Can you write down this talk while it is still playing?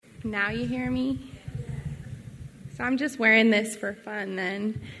Now you hear me? So I'm just wearing this for fun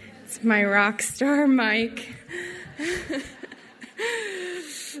then. It's my rock star mic.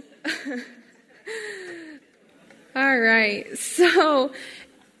 All right. So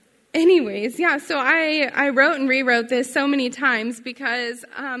anyways, so I wrote and rewrote this so many times because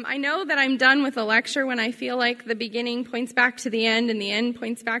I know that I'm done with a lecture when I feel like the beginning points back to the end and the end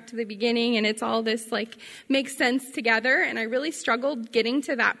points back to the beginning, and it's all this makes sense together, and I really struggled getting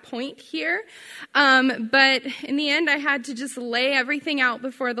to that point here. But in the end, I had to just lay everything out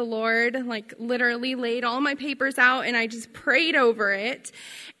before the Lord, literally laid all my papers out, and I just prayed over it.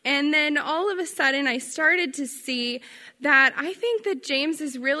 And then all of a sudden, I started to see that I think that James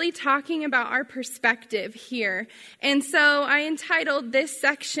is really talking about our perspective here. And so I entitled this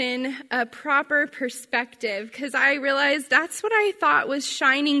section, A Proper Perspective, because I realized that's what I thought was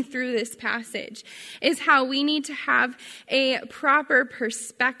shining through this passage, is how we need to have a proper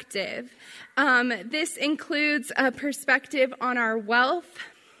perspective. This includes a perspective on our wealth,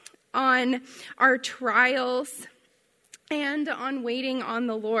 on our trials, and on waiting on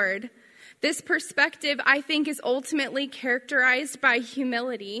the Lord. This perspective, I think, is ultimately characterized by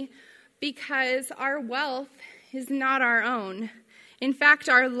humility because our wealth is not our own. In fact,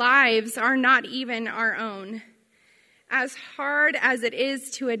 our lives are not even our own. As hard as it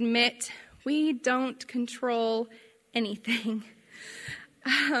is to admit, we don't control anything.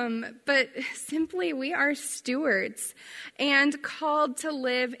 But simply we are stewards and called to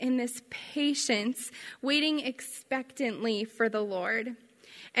live in this patience, waiting expectantly for the Lord.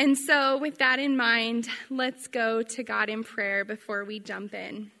 And so with that in mind, let's go to God in prayer before we jump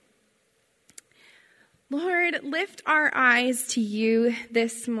in. Lord, lift our eyes to you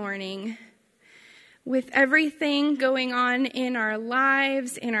this morning. With everything going on in our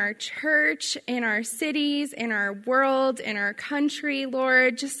lives, in our church, in our cities, in our world, in our country,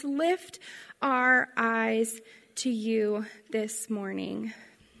 Lord, just lift our eyes to you this morning.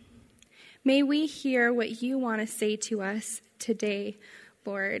 May we hear what you want to say to us today,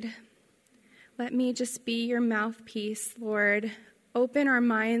 Lord. Let me just be your mouthpiece, Lord. Open our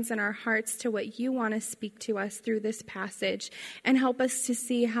minds and our hearts to what you want to speak to us through this passage and help us to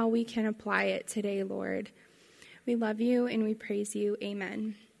see how we can apply it today, Lord. We love you and we praise you.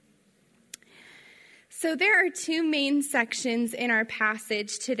 Amen. So there are two main sections in our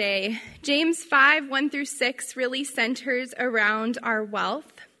passage today. James 5, 1-6 really centers around our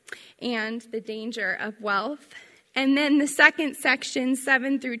wealth and the danger of wealth. And then the second section,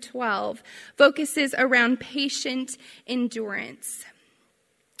 7-12, focuses around patient endurance.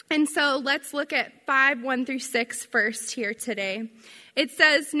 And so let's look at 5, 1-6 first here today. It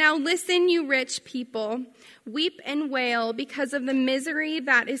says, "Now listen, you rich people, weep and wail because of the misery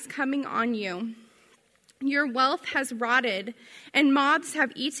that is coming on you. Your wealth has rotted, and moths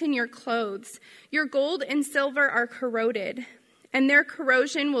have eaten your clothes. Your gold and silver are corroded, and their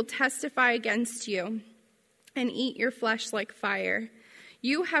corrosion will testify against you and eat your flesh like fire.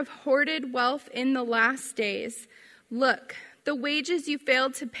 You have hoarded wealth in the last days. Look, the wages you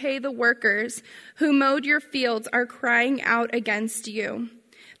failed to pay the workers who mowed your fields are crying out against you.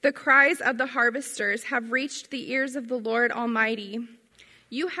 The cries of the harvesters have reached the ears of the Lord Almighty.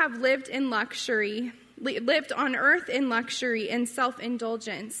 You have lived on earth in luxury and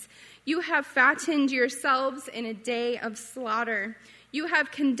self-indulgence. You have fattened yourselves in a day of slaughter. You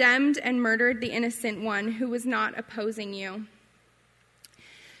have condemned and murdered the innocent one who was not opposing you."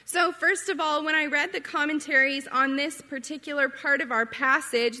 So first of all, when I read the commentaries on this particular part of our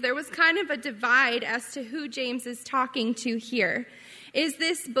passage, there was kind of a divide as to who James is talking to here. Is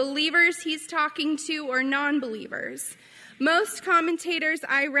this believers he's talking to or non-believers? Most commentators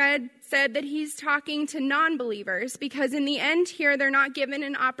I read said that he's talking to non-believers because in the end here, they're not given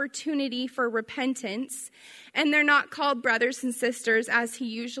an opportunity for repentance, and they're not called brothers and sisters as he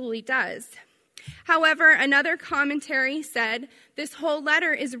usually does. However, another commentary said this whole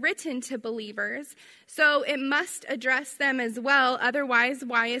letter is written to believers, so it must address them as well, otherwise,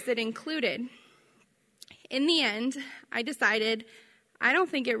 why is it included? In the end, I decided I don't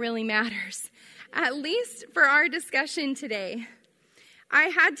think it really matters, at least for our discussion today. I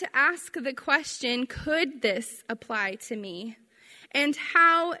had to ask the question, could this apply to me? And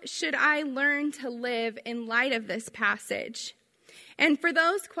how should I learn to live in light of this passage? And for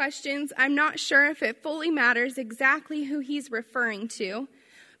those questions, I'm not sure if it fully matters exactly who he's referring to,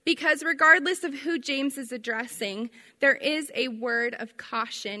 because regardless of who James is addressing, there is a word of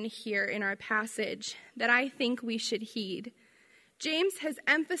caution here in our passage that I think we should heed. James has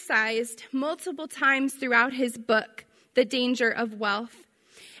emphasized multiple times throughout his book the danger of wealth.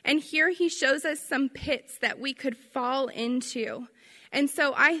 And here he shows us some pits that we could fall into. And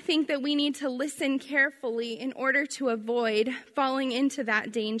so I think that we need to listen carefully in order to avoid falling into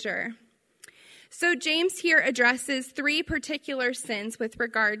that danger. So James here addresses 3 particular sins with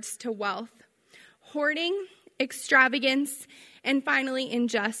regards to wealth: hoarding, extravagance, and finally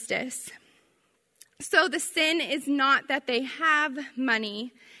injustice. So the sin is not that they have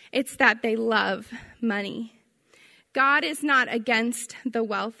money, it's that they love money. God is not against the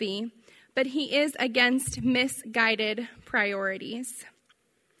wealthy, but he is against misguided priorities.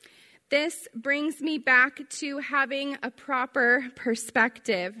 This brings me back to having a proper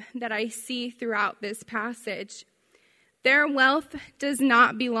perspective that I see throughout this passage. Their wealth does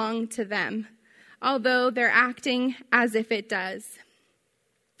not belong to them, although they're acting as if it does.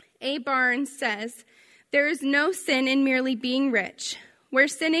 A. Barnes says, "There is no sin in merely being rich. Where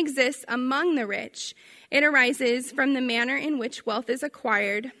sin exists among the rich, it arises from the manner in which wealth is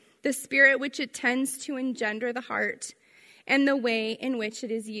acquired, the spirit which it tends to engender the heart, and the way in which it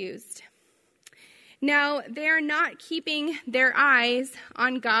is used." Now, they are not keeping their eyes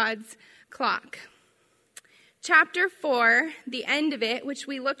on God's clock. Chapter 4, the end of it, which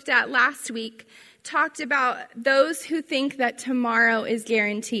we looked at last week, talked about those who think that tomorrow is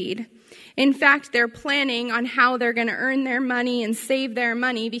guaranteed. In fact, they're planning on how they're going to earn their money and save their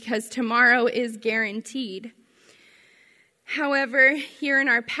money because tomorrow is guaranteed. However, here in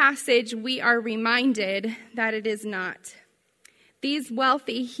our passage, we are reminded that it is not. These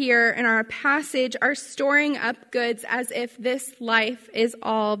wealthy here in our passage are storing up goods as if this life is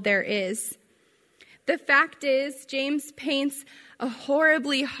all there is. The fact is, James paints a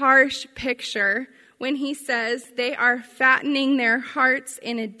horribly harsh picture when he says they are fattening their hearts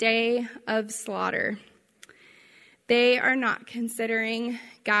in a day of slaughter. They are not considering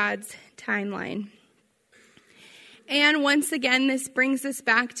God's timeline. And once again, this brings us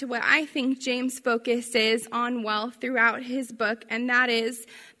back to what I think James' focus is on wealth throughout his book, and that is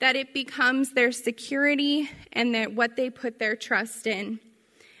that it becomes their security and what they put their trust in.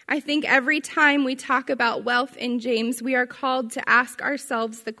 I think every time we talk about wealth in James, we are called to ask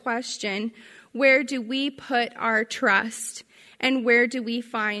ourselves the question, where do we put our trust, and where do we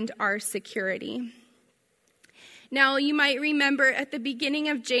find our security? Now, you might remember at the beginning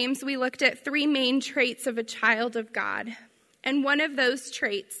of James, we looked at 3 main traits of a child of God. And one of those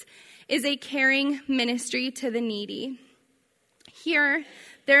traits is a caring ministry to the needy. Here,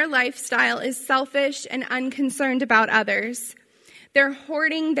 their lifestyle is selfish and unconcerned about others. They're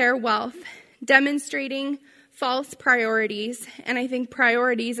hoarding their wealth, demonstrating false priorities, and I think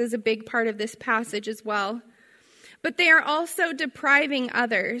priorities is a big part of this passage as well. But they are also depriving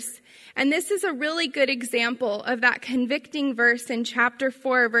others. And this is a really good example of that convicting verse in chapter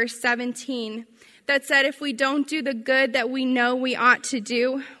 4, verse 17, that said if we don't do the good that we know we ought to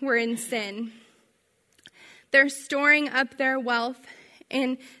do, we're in sin. They're storing up their wealth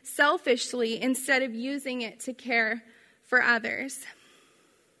and selfishly instead of using it to care for others.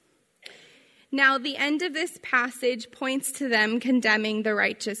 Now, the end of this passage points to them condemning the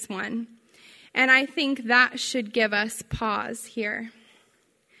righteous one. And I think that should give us pause here.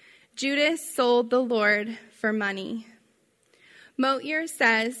 Judas sold the Lord for money. Motyer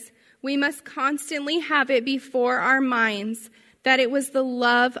says, we must constantly have it before our minds that it was the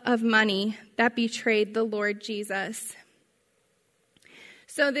love of money that betrayed the Lord Jesus.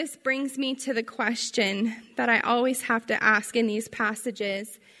 So this brings me to the question that I always have to ask in these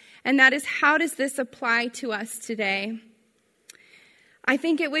passages, and that is, how does this apply to us today? I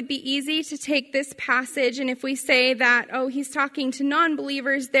think it would be easy to take this passage, and if we say that, he's talking to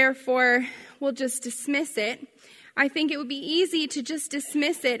non-believers, therefore we'll just dismiss it. I think it would be easy to just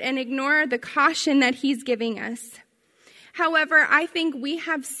dismiss it and ignore the caution that he's giving us. However, I think we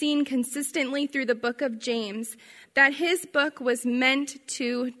have seen consistently through the book of James that his book was meant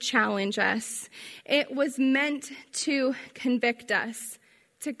to challenge us. It was meant to convict us,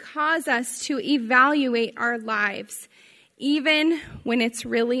 to cause us to evaluate our lives, even when it's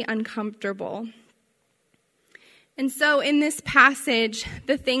really uncomfortable. And so in this passage,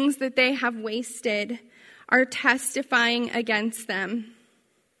 the things that they have wasted are testifying against them.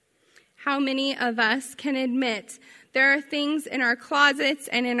 How many of us can admit there are things in our closets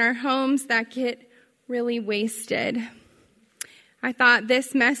and in our homes that get really wasted? I thought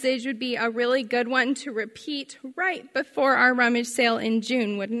this message would be a really good one to repeat right before our rummage sale in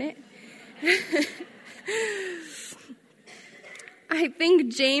June, wouldn't it? I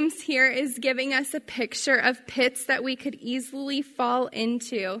think James here is giving us a picture of pits that we could easily fall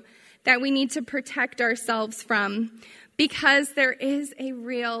into, that we need to protect ourselves from, because there is a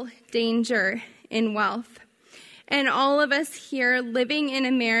real danger in wealth. And all of us here living in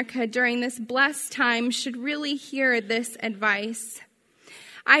America during this blessed time should really hear this advice.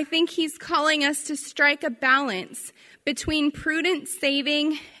 I think he's calling us to strike a balance between prudent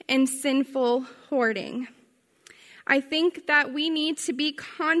saving and sinful hoarding. I think that we need to be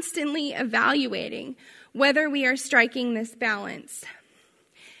constantly evaluating whether we are striking this balance.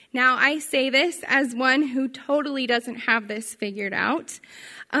 Now, I say this as one who totally doesn't have this figured out.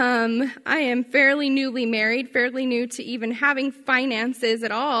 I am fairly newly married, fairly new to even having finances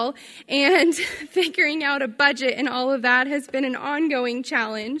at all, and figuring out a budget and all of that has been an ongoing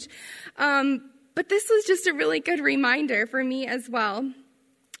challenge. But this was just a really good reminder for me as well,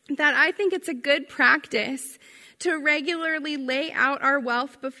 that I think it's a good practice to regularly lay out our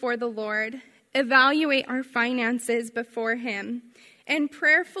wealth before the Lord, evaluate our finances before Him, and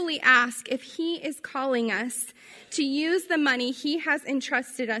prayerfully ask if He is calling us to use the money He has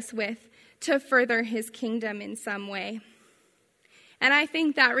entrusted us with to further His kingdom in some way. And I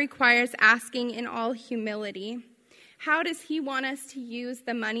think that requires asking in all humility, how does He want us to use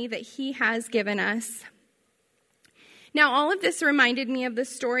the money that He has given us? Now, all of this reminded me of the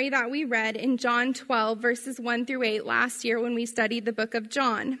story that we read in John 12, verses 1 through 8 last year when we studied the book of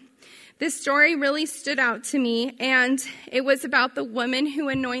John. This story really stood out to me, and it was about the woman who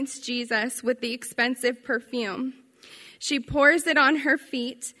anoints Jesus with the expensive perfume. She pours it on her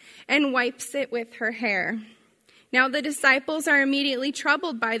feet and wipes it with her hair. Now, the disciples are immediately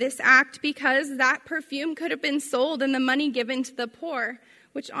troubled by this act because that perfume could have been sold and the money given to the poor,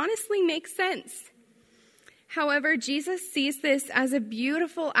 which honestly makes sense. However, Jesus sees this as a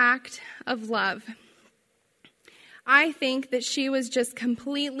beautiful act of love. I think that she was just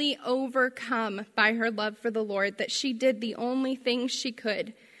completely overcome by her love for the Lord, that she did the only thing she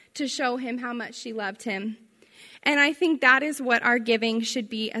could to show Him how much she loved Him. And I think that is what our giving should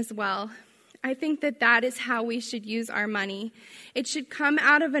be as well. I think that that is how we should use our money. It should come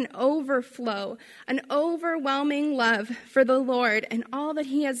out of an overflow, an overwhelming love for the Lord and all that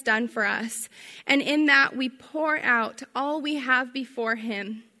He has done for us. And in that, we pour out all we have before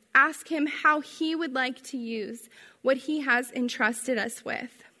Him. Ask Him how He would like to use what He has entrusted us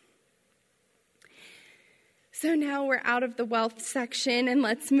with. So now we're out of the wealth section, and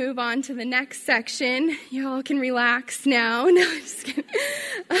let's move on to the next section. Y'all can relax now. No, I'm just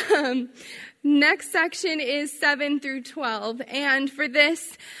kidding. Next section is 7 through 12. And for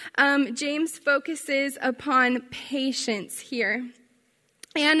this, James focuses upon patience here.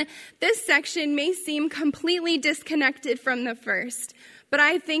 And this section may seem completely disconnected from the first, but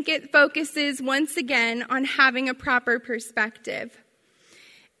I think it focuses once again on having a proper perspective.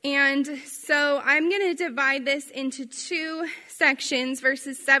 And so I'm going to divide this into two sections,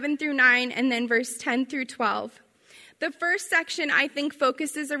 verses 7 through 9, and then verse 10 through 12. The first section, I think,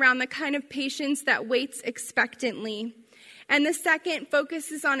 focuses around the kind of patience that waits expectantly. And the second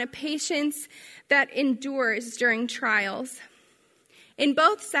focuses on a patience that endures during trials. In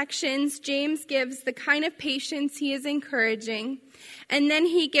both sections, James gives the kind of patience he is encouraging, and then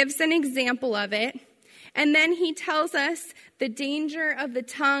he gives an example of it, and then he tells us the danger of the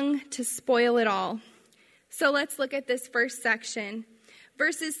tongue to spoil it all. So let's look at this first section.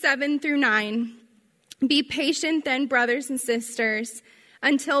 Verses 7 through 9. Be patient then, brothers and sisters,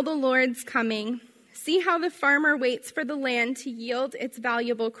 until the Lord's coming. See how the farmer waits for the land to yield its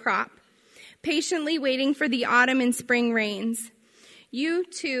valuable crop, patiently waiting for the autumn and spring rains. You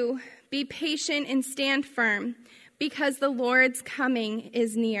too, be patient and stand firm, because the Lord's coming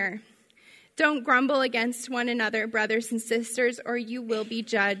is near. Don't grumble against one another, brothers and sisters, or you will be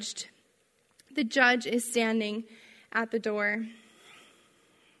judged. The judge is standing at the door.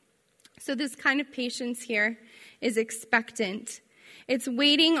 So this kind of patience here is expectant. It's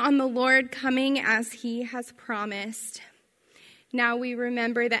waiting on the Lord coming as He has promised. Now we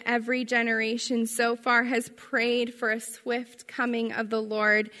remember that every generation so far has prayed for a swift coming of the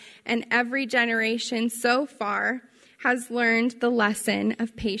Lord, and every generation so far has learned the lesson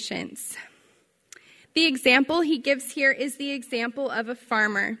of patience. The example he gives here is the example of a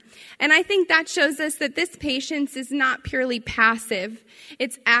farmer. And I think that shows us that this patience is not purely passive,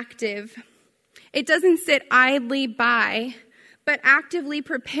 it's active. It doesn't sit idly by, but actively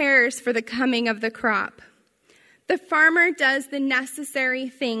prepares for the coming of the crop. The farmer does the necessary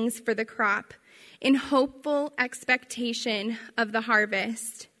things for the crop in hopeful expectation of the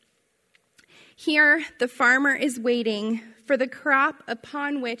harvest. Here, the farmer is waiting for the crop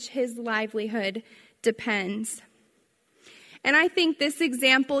upon which his livelihood depends. And I think this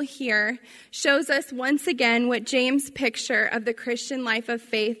example here shows us once again what James' picture of the Christian life of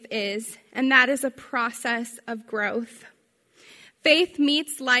faith is, and that is a process of growth. Faith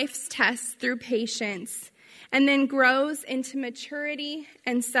meets life's tests through patience, and then grows into maturity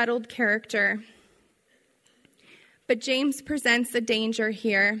and settled character. But James presents a danger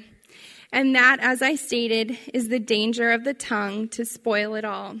here. And that, as I stated, is the danger of the tongue to spoil it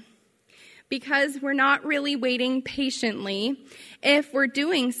all. Because we're not really waiting patiently if we're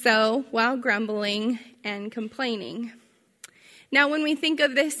doing so while grumbling and complaining. Now, when we think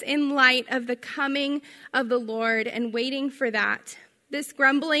of this in light of the coming of the Lord and waiting for that, this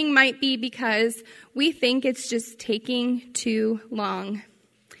grumbling might be because we think it's just taking too long,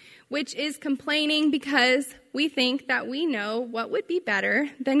 which is complaining because we think that we know what would be better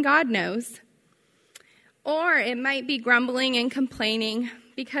than God knows. Or it might be grumbling and complaining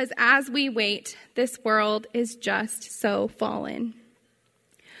because as we wait, this world is just so fallen.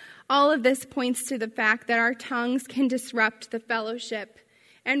 All of this points to the fact that our tongues can disrupt the fellowship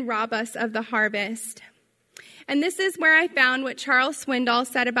and rob us of the harvest. And this is where I found what Charles Swindoll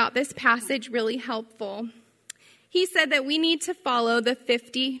said about this passage really helpful. He said that we need to follow the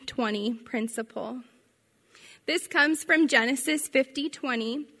 50-20 principle. This comes from Genesis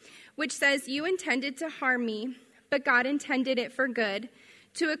 50:20, which says, "You intended to harm me, but God intended it for good,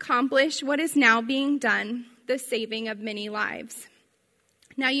 to accomplish what is now being done, the saving of many lives."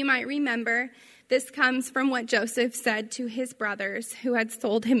 Now you might remember this comes from what Joseph said to his brothers who had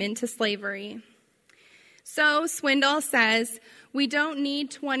sold him into slavery. So Swindoll says, we don't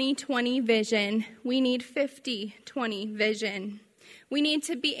need 20/20 vision, we need 50/20 vision. We need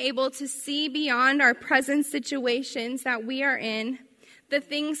to be able to see beyond our present situations that we are in, the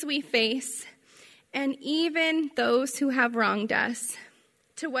things we face, and even those who have wronged us,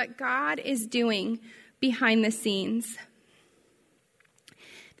 to what God is doing behind the scenes.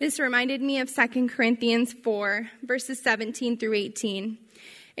 This reminded me of 2 Corinthians 4, verses 17 through 18.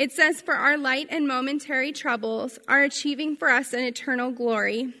 It says, "For our light and momentary troubles are achieving for us an eternal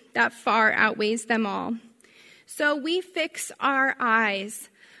glory that far outweighs them all. So we fix our eyes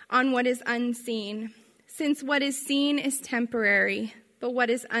on what is unseen, since what is seen is temporary, but what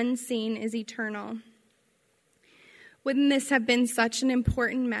is unseen is eternal." Wouldn't this have been such an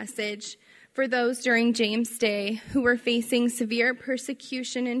important message for those during James' day who were facing severe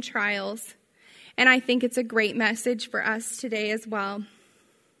persecution and trials? And I think it's a great message for us today as well.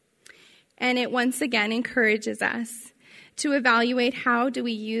 And it once again encourages us to evaluate, how do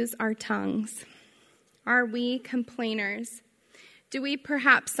we use our tongues? Are we complainers? Do we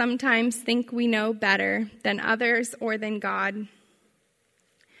perhaps sometimes think we know better than others or than God?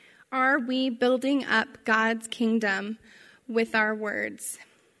 Are we building up God's kingdom with our words?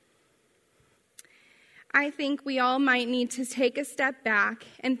 I think we all might need to take a step back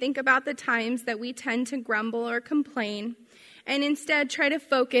and think about the times that we tend to grumble or complain, and instead try to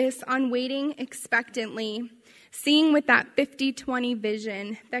focus on waiting expectantly, seeing with that 50-20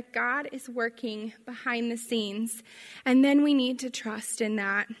 vision that God is working behind the scenes, and then we need to trust in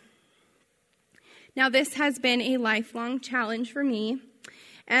that. Now, this has been a lifelong challenge for me,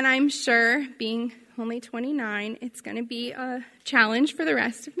 and I'm sure, being only 29, it's going to be a challenge for the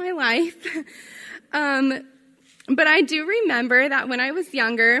rest of my life. But I do remember that when I was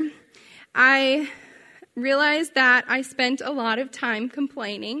younger, I realized that I spent a lot of time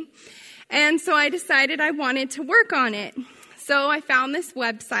complaining, and so I decided I wanted to work on it. So I found this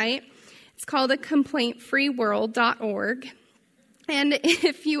website. It's called acomplaintfreeworld.org, and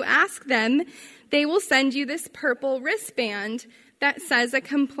if you ask them, they will send you this purple wristband that says A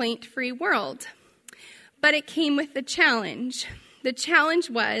Complaint-Free World. But it came with a challenge. The challenge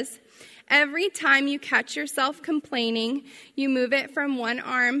was, every time you catch yourself complaining, you move it from one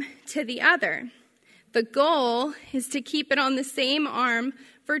arm to the other. The goal is to keep it on the same arm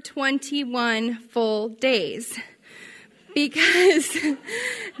for 21 full days. Because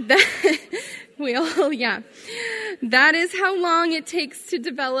that is how long it takes to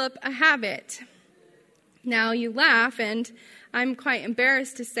develop a habit. Now you laugh, and I'm quite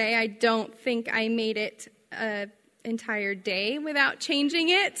embarrassed to say I don't think I made it an entire day without changing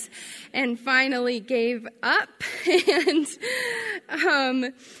it, and finally gave up.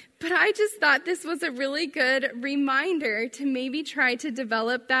 But I just thought this was a really good reminder to maybe try to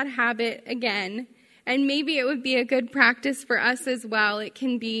develop that habit again. And maybe it would be a good practice for us as well. It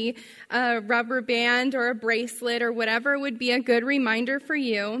can be a rubber band or a bracelet or whatever would be a good reminder for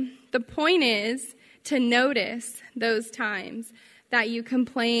you. The point is to notice those times that you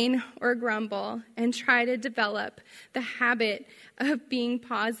complain or grumble and try to develop the habit of being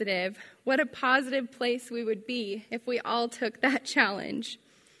positive. What a positive place we would be if we all took that challenge.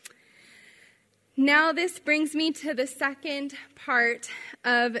 Now this brings me to the second part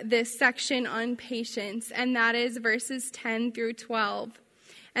of this section on patience, and that is verses 10 through 12.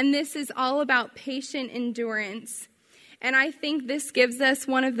 And this is all about patient endurance. And I think this gives us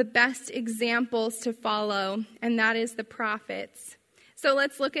one of the best examples to follow, and that is the prophets. So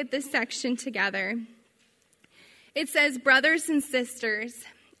let's look at this section together. It says, "Brothers and sisters,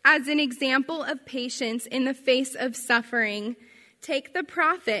 as an example of patience in the face of suffering, take the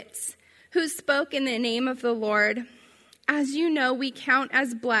prophets who spoke in the name of the Lord. As you know, we count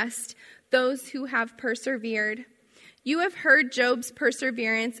as blessed those who have persevered. You have heard Job's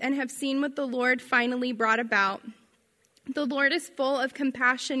perseverance and have seen what the Lord finally brought about. The Lord is full of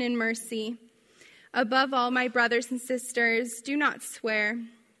compassion and mercy. Above all, my brothers and sisters, do not swear,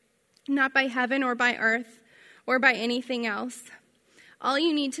 not by heaven or by earth or by anything else. All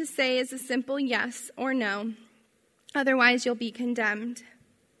you need to say is a simple yes or no. Otherwise, you'll be condemned."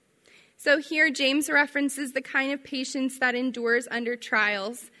 So here, James references the kind of patience that endures under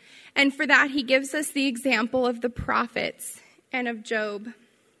trials. And for that, he gives us the example of the prophets and of Job.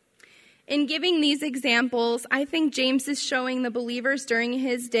 In giving these examples, I think James is showing the believers during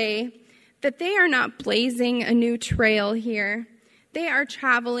his day that they are not blazing a new trail here. They are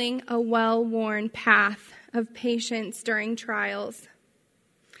traveling a well-worn path of patience during trials.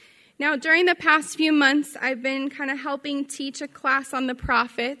 Now, during the past few months, I've been kind of helping teach a class on the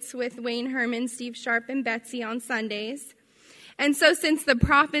prophets with Wayne Herman, Steve Sharp, and Betsy on Sundays. And so since the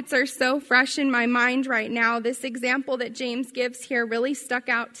prophets are so fresh in my mind right now, this example that James gives here really stuck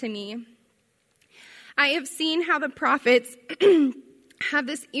out to me. I have seen how the prophets have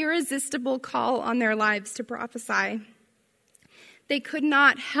this irresistible call on their lives to prophesy. They could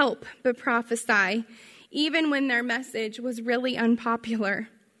not help but prophesy, even when their message was really unpopular.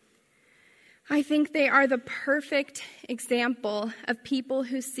 I think they are the perfect example of people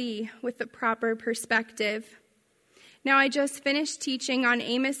who see with the proper perspective. Now, I just finished teaching on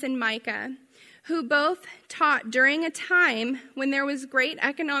Amos and Micah, who both taught during a time when there was great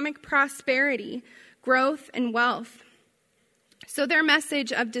economic prosperity, growth, and wealth. So their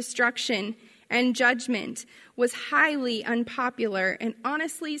message of destruction and judgment was highly unpopular and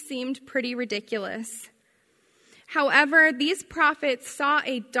honestly seemed pretty ridiculous. However, these prophets saw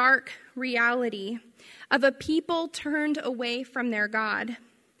a dark reality of a people turned away from their God,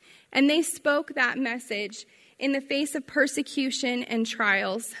 and they spoke that message in the face of persecution and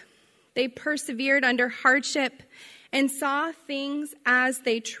trials. They persevered under hardship and saw things as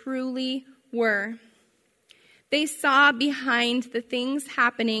they truly were. They saw behind the things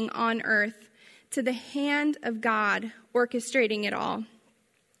happening on earth to the hand of God orchestrating it all.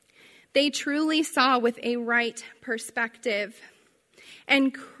 They truly saw with a right perspective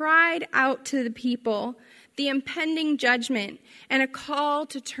and cried out to the people the impending judgment and a call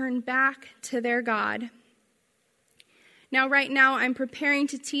to turn back to their God. Now, right now, I'm preparing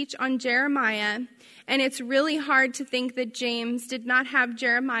to teach on Jeremiah, and it's really hard to think that James did not have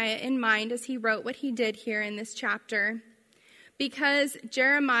Jeremiah in mind as he wrote what he did here in this chapter, because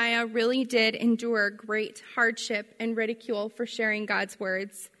Jeremiah really did endure great hardship and ridicule for sharing God's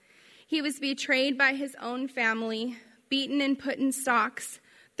words. He was betrayed by his own family, beaten and put in stocks,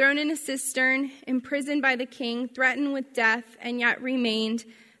 thrown in a cistern, imprisoned by the king, threatened with death, and yet remained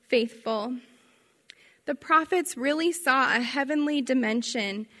faithful. The prophets really saw a heavenly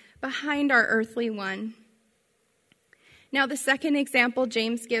dimension behind our earthly one. Now, the second example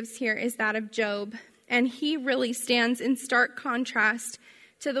James gives here is that of Job, and he really stands in stark contrast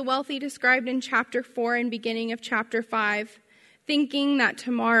to the wealthy described in chapter 4 and beginning of chapter 5, thinking that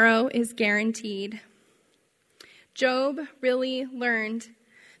tomorrow is guaranteed. Job really learned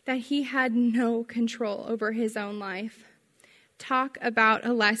that he had no control over his own life. Talk about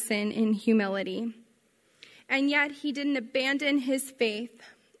a lesson in humility. And yet he didn't abandon his faith,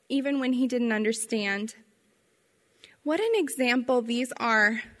 even when he didn't understand. What an example these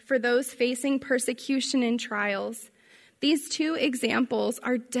are for those facing persecution and trials. These two examples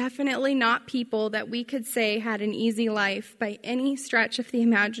are definitely not people that we could say had an easy life by any stretch of the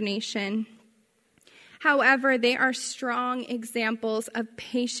imagination. However, they are strong examples of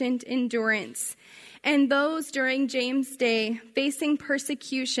patient endurance. And those during James' day facing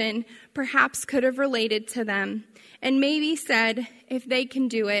persecution perhaps could have related to them and maybe said, if they can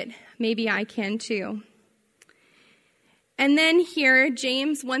do it, maybe I can too. And then here,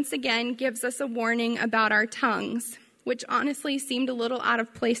 James once again gives us a warning about our tongues, which honestly seemed a little out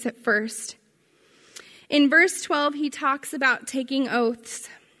of place at first. In verse 12, he talks about taking oaths.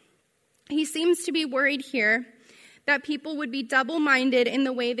 He seems to be worried here that people would be double-minded in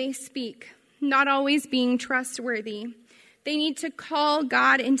the way they speak, not always being trustworthy. They need to call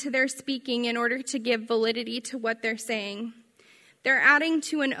God into their speaking in order to give validity to what they're saying. They're adding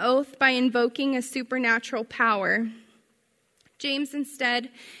to an oath by invoking a supernatural power. James instead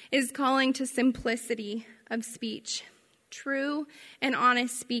is calling to simplicity of speech. true and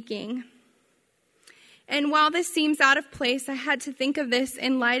honest speaking. And while this seems out of place, I had to think of this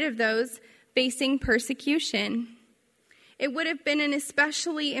in light of those facing persecution. It would have been an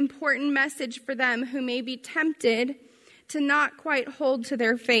especially important message for them who may be tempted to not quite hold to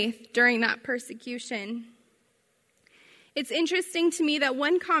their faith during that persecution. It's interesting to me that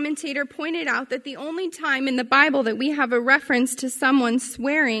one commentator pointed out that the only time in the Bible that we have a reference to someone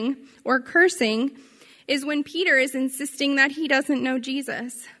swearing or cursing is when Peter is insisting that he doesn't know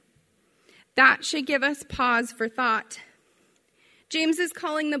Jesus. That should give us pause for thought. James is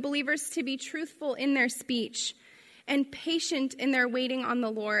calling the believers to be truthful in their speech and patient in their waiting on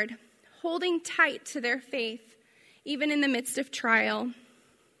the Lord, holding tight to their faith, even in the midst of trial.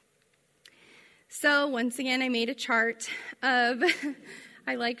 So once again, I made a chart of,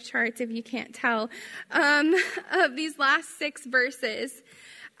 I like charts if you can't tell, of these last 6 verses.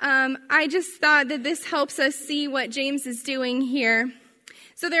 I just thought that this helps us see what James is doing here.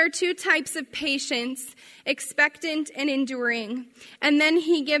 So there are 2 types of patience, expectant and enduring. And then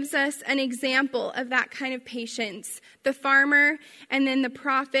he gives us an example of that kind of patience, the farmer, and then the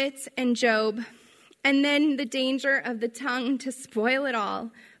prophets and Job. And then the danger of the tongue to spoil it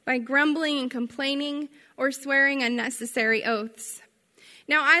all by grumbling and complaining or swearing unnecessary oaths.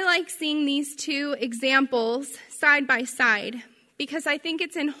 Now, I like seeing these 2 examples side by side, because I think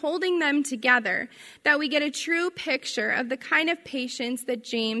it's in holding them together that we get a true picture of the kind of patience that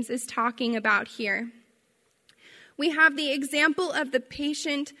James is talking about here. We have the example of the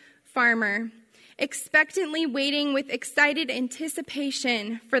patient farmer, expectantly waiting with excited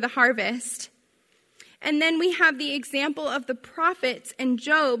anticipation for the harvest. And then we have the example of the prophets and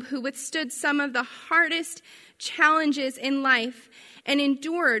Job, who withstood some of the hardest challenges in life and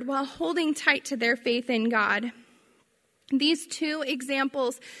endured while holding tight to their faith in God. These 2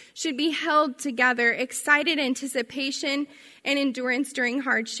 examples should be held together, excited anticipation and endurance during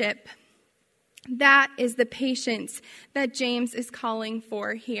hardship. That is the patience that James is calling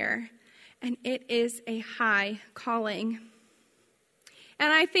for here, and it is a high calling.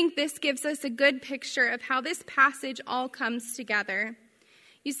 And I think this gives us a good picture of how this passage all comes together.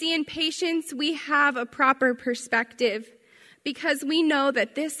 You see, in patience, we have a proper perspective because we know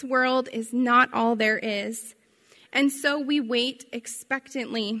that this world is not all there is. And so we wait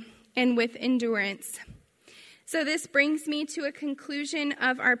expectantly and with endurance. So this brings me to a conclusion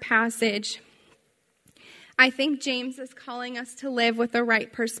of our passage. I think James is calling us to live with the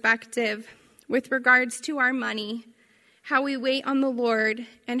right perspective with regards to our money, how we wait on the Lord,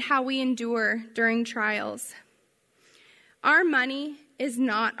 and how we endure during trials. Our money is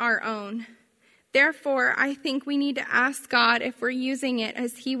not our own. Therefore, I think we need to ask God if we're using it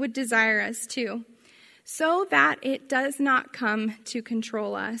as He would desire us to, so that it does not come to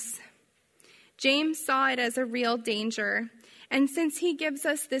control us. James saw it as a real danger, and since he gives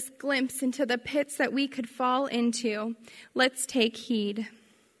us this glimpse into the pits that we could fall into, let's take heed.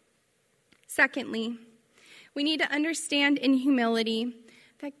 Secondly, we need to understand in humility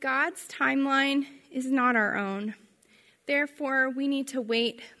that God's timeline is not our own. Therefore, we need to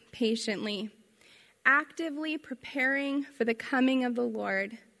wait patiently, actively preparing for the coming of the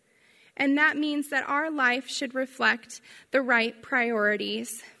Lord. And that means that our life should reflect the right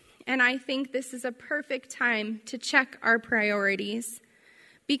priorities. And I think this is a perfect time to check our priorities,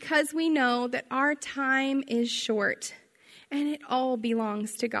 because we know that our time is short and it all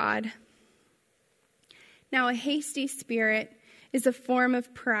belongs to God. Now, a hasty spirit is a form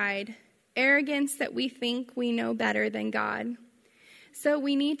of pride, arrogance that we think we know better than God. So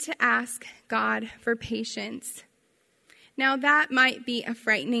we need to ask God for patience. Now, that might be a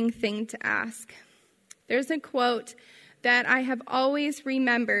frightening thing to ask. There's a quote that I have always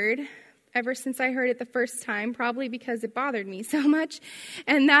remembered ever since I heard it the first time, probably because it bothered me so much,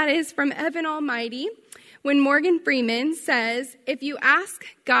 and that is from Evan Almighty, when Morgan Freeman says, "If you ask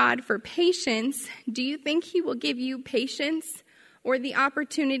God for patience, do you think He will give you patience or the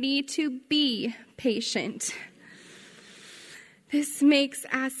opportunity to be patient?" This makes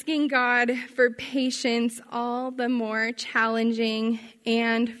asking God for patience all the more challenging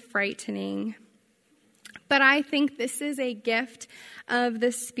and frightening. But I think this is a gift of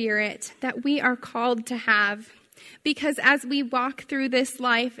the Spirit that we are called to have, because as we walk through this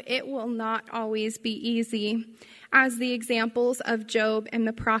life, it will not always be easy, as the examples of Job and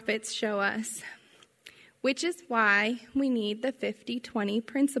the prophets show us, which is why we need the 50-20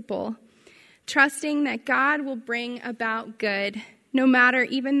 principle. Trusting that God will bring about good, no matter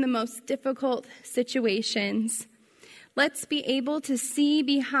even the most difficult situations. Let's be able to see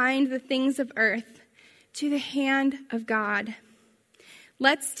behind the things of earth to the hand of God.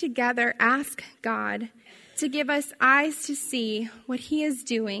 Let's together ask God to give us eyes to see what he is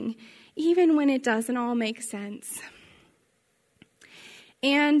doing, even when it doesn't all make sense.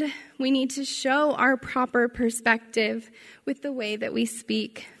 And we need to show our proper perspective with the way that we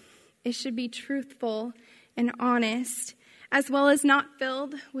speak. It should be truthful and honest, as well as not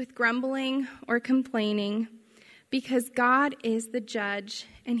filled with grumbling or complaining, because God is the judge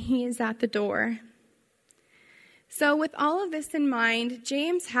and he is at the door. So with all of this in mind,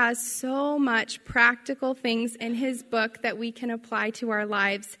 James has so much practical things in his book that we can apply to our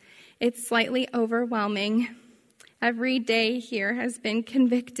lives. It's slightly overwhelming. Every day here has been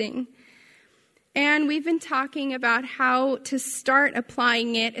convicting. And we've been talking about how to start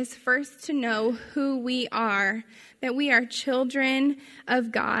applying it is first to know who we are, that we are children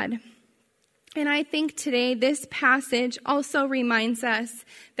of God. And I think today this passage also reminds us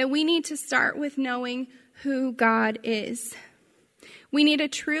that we need to start with knowing who God is. We need a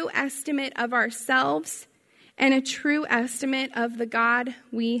true estimate of ourselves and a true estimate of the God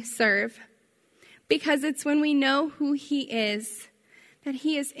we serve. Because it's when we know who he is, that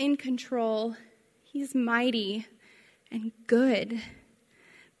he is in control, he's mighty and good.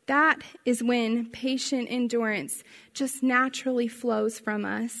 That is when patient endurance just naturally flows from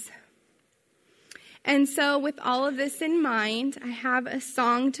us. And so with all of this in mind, I have a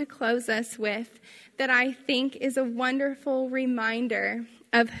song to close us with that I think is a wonderful reminder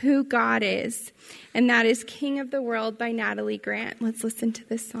of who God is. And that is King of the World by Natalie Grant. Let's listen to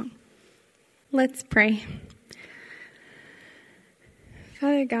this song. Let's pray.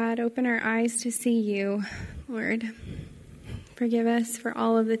 Father God, open our eyes to see you, Lord. Forgive us for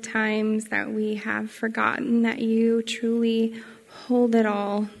all of the times that we have forgotten that you truly hold it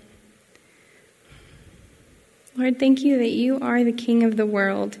all. Lord, thank you that you are the King of the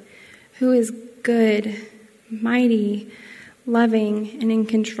world, who is good, mighty, loving, and in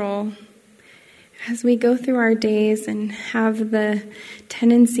control. As we go through our days and have the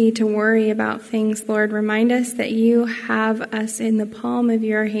tendency to worry about things, Lord, remind us that you have us in the palm of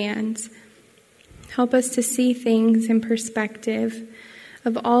your hands. Help us to see things in perspective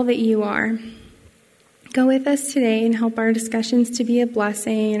of all that you are. Go with us today and help our discussions to be a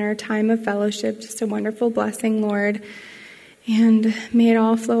blessing and our time of fellowship, just a wonderful blessing, Lord. And may it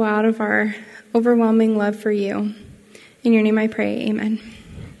all flow out of our overwhelming love for you. In your name I pray, amen.